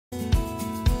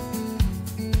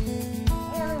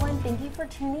for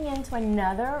tuning in to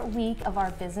another week of our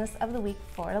Business of the Week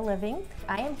Florida Living.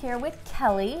 I am here with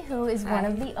Kelly, who is one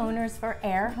of the owners for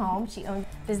Eyre Home. She owns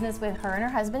business with her and her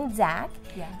husband, Zach.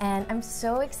 Yeah. And I'm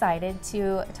so excited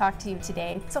to talk to you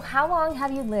today. So how long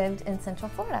have you lived in Central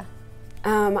Florida?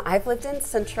 I've lived in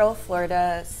Central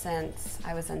Florida since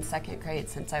I was in second grade,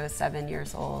 since I was 7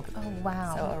 years old. Oh,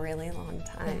 wow. So a really long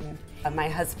time. My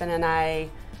husband and I,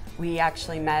 we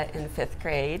actually met in 5th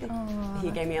grade. Aww. He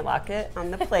gave me a locket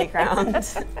on the playground.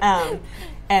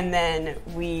 And then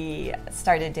we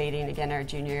started dating again our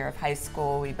junior year of high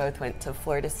school. We both went to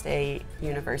Florida State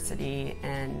University,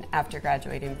 and after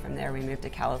graduating from there, we moved to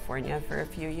California for a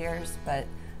few years. But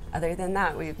other than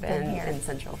that, we've been in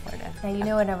Central Florida. Now you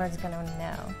know what everyone's going to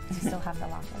know. Do you still have the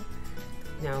locket?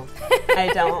 No,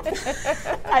 I don't.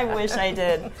 I wish I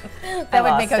did. That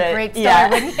would make a great story,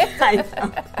 wouldn't it? I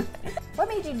know. What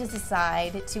made you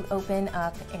decide to open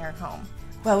up Eyre Home?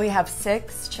 Well, we have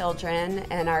 6 children,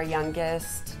 and our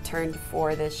youngest turned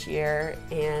 4 this year,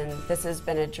 and this has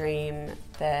been a dream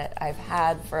that I've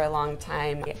had for a long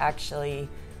time. We actually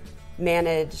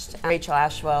managed Rachel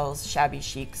Ashwell's Shabby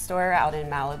Chic store out in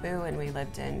Malibu, and we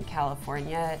lived in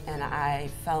California, and I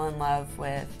fell in love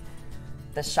with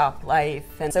the shop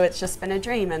life, and so it's just been a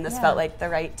dream, and this felt like the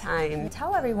right time.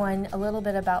 Tell everyone a little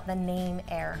bit about the name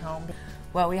Eyre Home.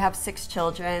 Well, we have 6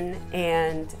 children,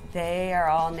 and they are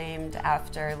all named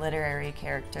after literary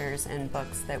characters in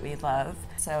books that we love.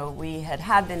 So we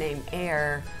had the name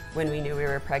Eyre when we knew we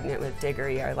were pregnant with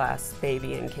Diggory, our last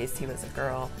baby, in case he was a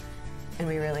girl. And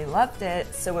we really loved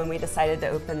it, so when we decided to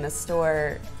open the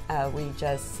store,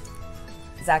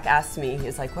 Zach asked me, he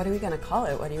was like, what are we going to call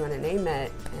it? What do you want to name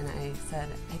it? And I said,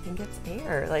 I think it's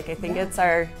Eyre. Like, I think it's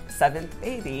our 7th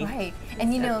baby. Right.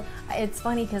 And you know, it's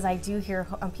funny because I do hear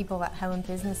people that own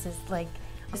businesses, like,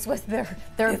 this was their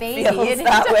baby. It feels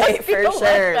that way for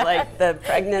sure. Like the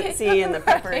pregnancy and the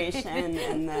preparation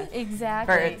and the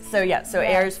birth. So so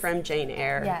Eyre's from Jane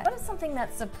Eyre. Yeah. What is something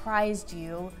that surprised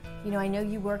you? You know, I know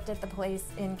you worked at the place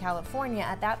in California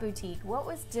at that boutique. What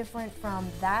was different from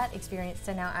that experience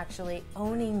to now actually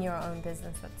owning your own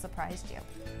business that surprised you?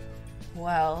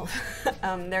 Well,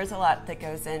 there's a lot that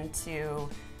goes into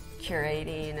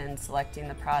curating and selecting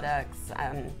the products.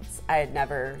 I had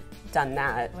never done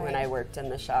that when I worked in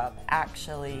the shop.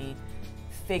 Actually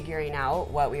figuring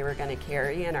out what we were going to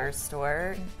carry in our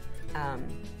store,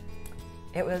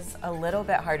 it was a little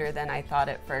bit harder than I thought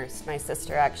at first. My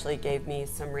sister actually gave me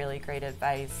some really great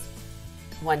advice.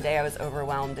 One day I was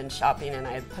overwhelmed in shopping, and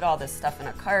I had put all this stuff in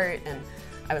a cart, and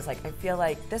I was like, I feel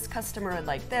like this customer would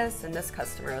like this and this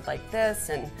customer would like this,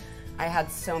 and I had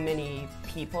so many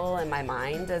people in my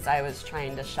mind as I was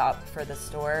trying to shop for the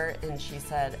store, and she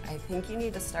said, I think you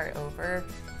need to start over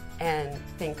and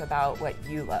think about what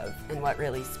you love and what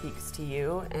really speaks to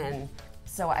you. And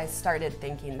so I started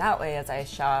thinking that way as I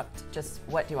shopped, just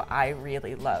what do I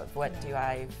really love? What do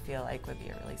I feel like would be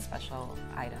a really special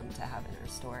item to have in our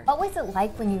store? What was it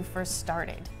like when you first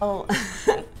started? Well,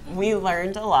 we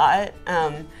learned a lot.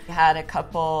 We had a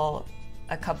couple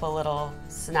little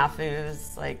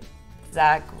snafus, like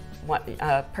Zach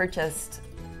purchased,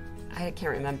 I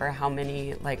can't remember how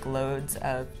many loads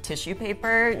of tissue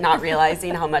paper, not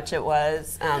realizing how much it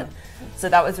was. So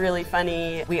that was really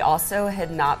funny. We also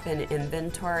had not been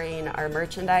inventorying our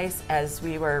merchandise as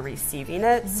we were receiving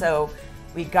it. So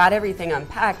we got everything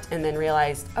unpacked and then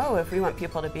realized, oh, if we want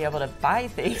people to be able to buy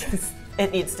things,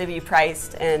 it needs to be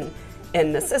priced in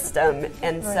the system.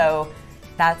 And so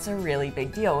that's a really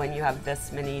big deal when you have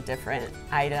this many different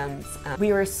items.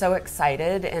 We were so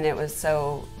excited, and it was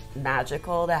so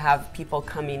magical to have people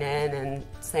coming in and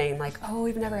saying like, oh,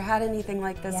 we've never had anything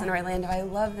like this in Orlando. I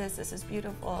love this. This is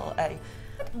beautiful.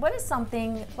 What is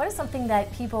something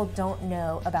that people don't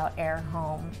know about Eyre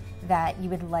Home that you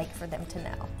would like for them to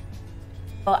know?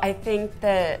 Well, I think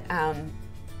that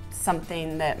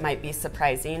something that might be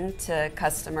surprising to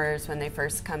customers when they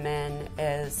first come in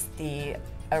is the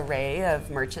array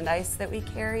of merchandise that we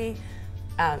carry.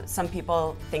 Some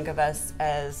people think of us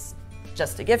as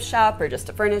just a gift shop or just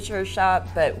a furniture shop,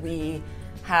 but we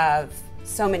have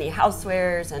so many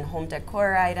housewares and home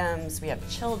decor items. We have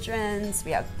children's,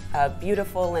 we have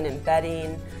beautiful linen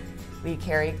bedding. We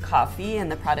carry coffee and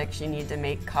the products you need to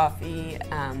make coffee,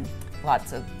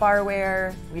 lots of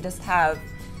barware. We just have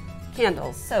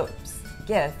candles, soaps,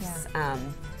 gifts.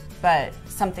 But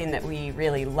something that we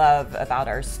really love about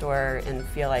our store and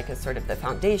feel like is sort of the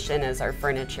foundation is our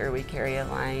furniture. We carry a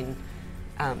line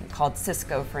called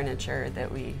Cisco Furniture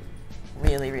that we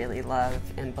really, really love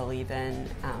and believe in.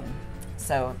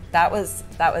 So that was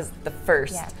the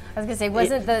first. Yeah. I was gonna say,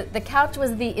 wasn't the couch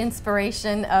was the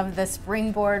inspiration of the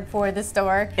springboard for the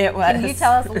store? It was. Can you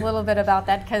tell us a little bit about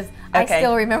that? Because I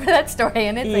still remember that story,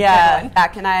 and it's a good one.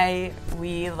 Zach and I,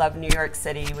 we love New York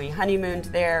City. We honeymooned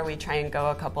there. We try and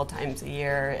go a couple times a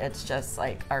year. It's just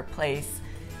like our place.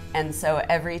 And so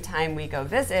every time we go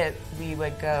visit, we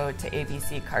would go to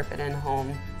ABC Carpet and Home,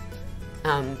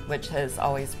 which has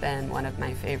always been one of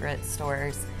my favorite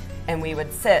stores. And we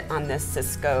would sit on this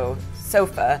Cisco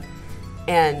sofa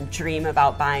and dream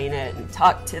about buying it and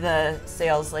talk to the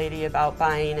sales lady about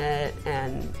buying it,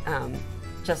 and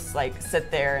just like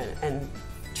sit there and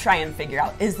try and figure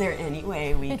out, is there any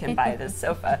way we can buy this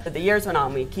sofa? The years went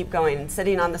on, we keep going,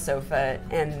 sitting on the sofa,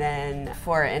 and then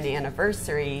for an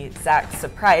anniversary, Zach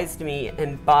surprised me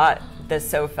and bought the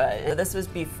sofa. This was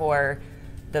before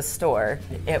the store.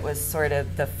 It was sort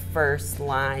of the first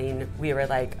line. We were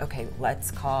like, okay,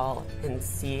 let's call and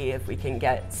see if we can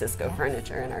get Cisco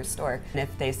furniture in our store. And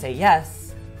if they say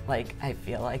yes, like, I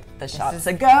feel like the shop's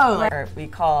a go. Or we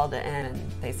called and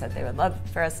they said they would love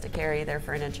for us to carry their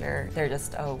furniture. They're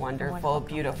just a wonderful,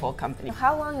 beautiful company.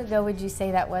 How long ago would you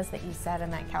say that was that you sat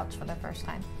on that couch for the first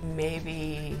time?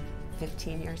 Maybe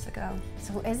 15 years ago.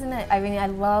 So isn't it, I mean, I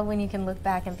love when you can look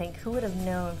back and think, who would have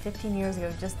known 15 years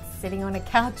ago just sitting on a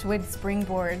couch with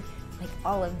springboard, like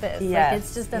all of this. Yes, like,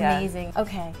 it's just amazing.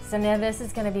 Okay, so now this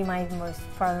is gonna be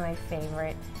probably my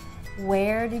favorite.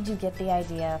 Where did you get the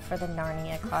idea for the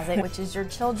Narnia closet, which is your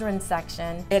children's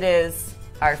section? It is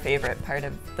our favorite part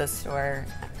of the store.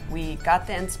 We got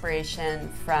the inspiration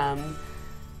from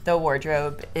the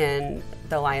wardrobe in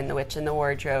The Lion, the Witch, and the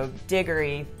Wardrobe.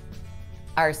 Diggory,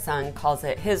 our son, calls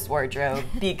it his wardrobe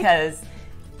because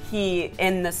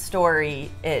in the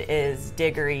story, it is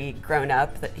Diggory grown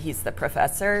up. He's the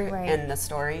professor in the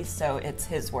story, so it's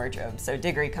his wardrobe. So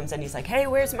Diggory comes in, he's like, hey,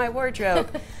 where's my wardrobe?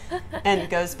 And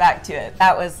goes back to it.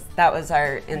 That was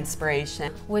our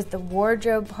inspiration. Was the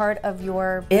wardrobe part of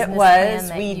your business It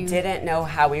was. plan? We didn't know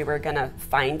how we were gonna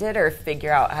find it or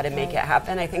figure out how to make it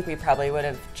happen. I think we probably would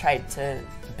have tried to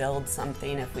build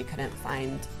something if we couldn't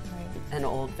find an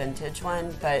old vintage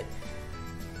one, but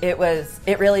it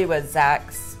really was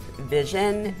Zach's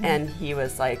vision, and he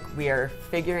was like, we are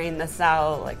figuring this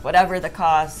out, like whatever the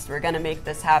cost, we're gonna make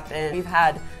this happen.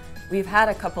 We've had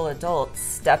a couple adults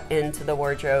step into the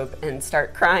wardrobe and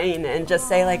start crying and just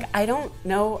say like, I don't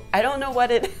know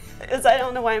what it is, I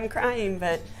don't know why I'm crying,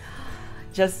 but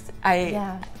just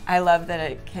I love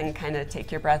that it can kind of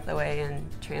take your breath away and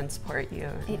transport you.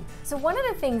 So one of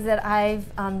the things that I've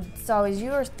saw is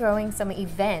you are throwing some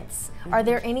events. Are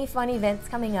there any fun events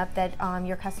coming up that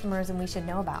your customers and we should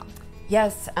know about?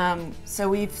 Yes, so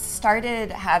we've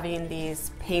started having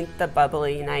these paint the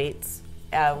bubbly nights.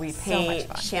 We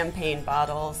paint champagne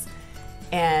bottles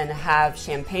and have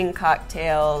champagne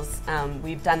cocktails.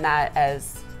 We've done that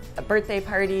as birthday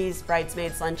parties,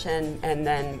 bridesmaids luncheon, and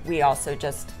then we also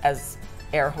just, as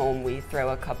Eyre Home, we throw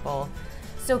a couple.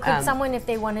 So could someone, if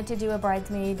they wanted to do a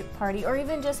bridesmaid party or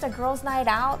even just a girls' night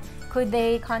out, could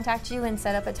they contact you and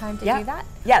set up a time to do that?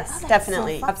 Yes,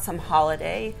 definitely. So have some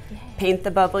holiday paint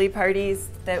the bubbly parties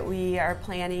that we are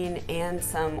planning and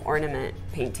some ornament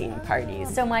painting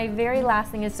parties. So my very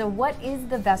last thing is, so what is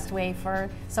the best way for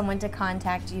someone to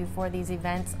contact you for these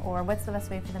events, or what's the best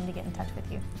way for them to get in touch with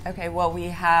you? Okay, well, we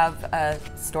have a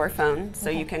store phone, so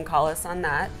you can call us on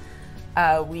that.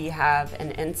 We have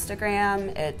an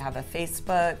Instagram, have a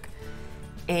Facebook,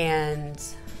 and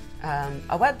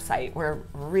a website. We're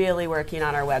really working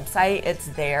on our website. It's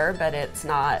there, but it's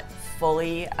not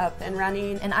fully up and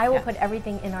running. And I will put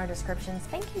everything in our descriptions.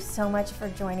 Thank you so much for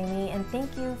joining me, and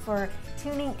thank you for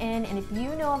tuning in. And if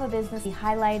you know of a business we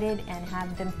highlighted and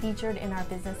have them featured in our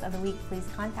Business of the Week, please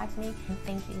contact me. And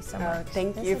thank you so much.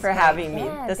 Thank you for having me.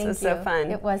 Yeah, this was so fun.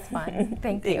 It was fun.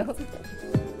 Thank you.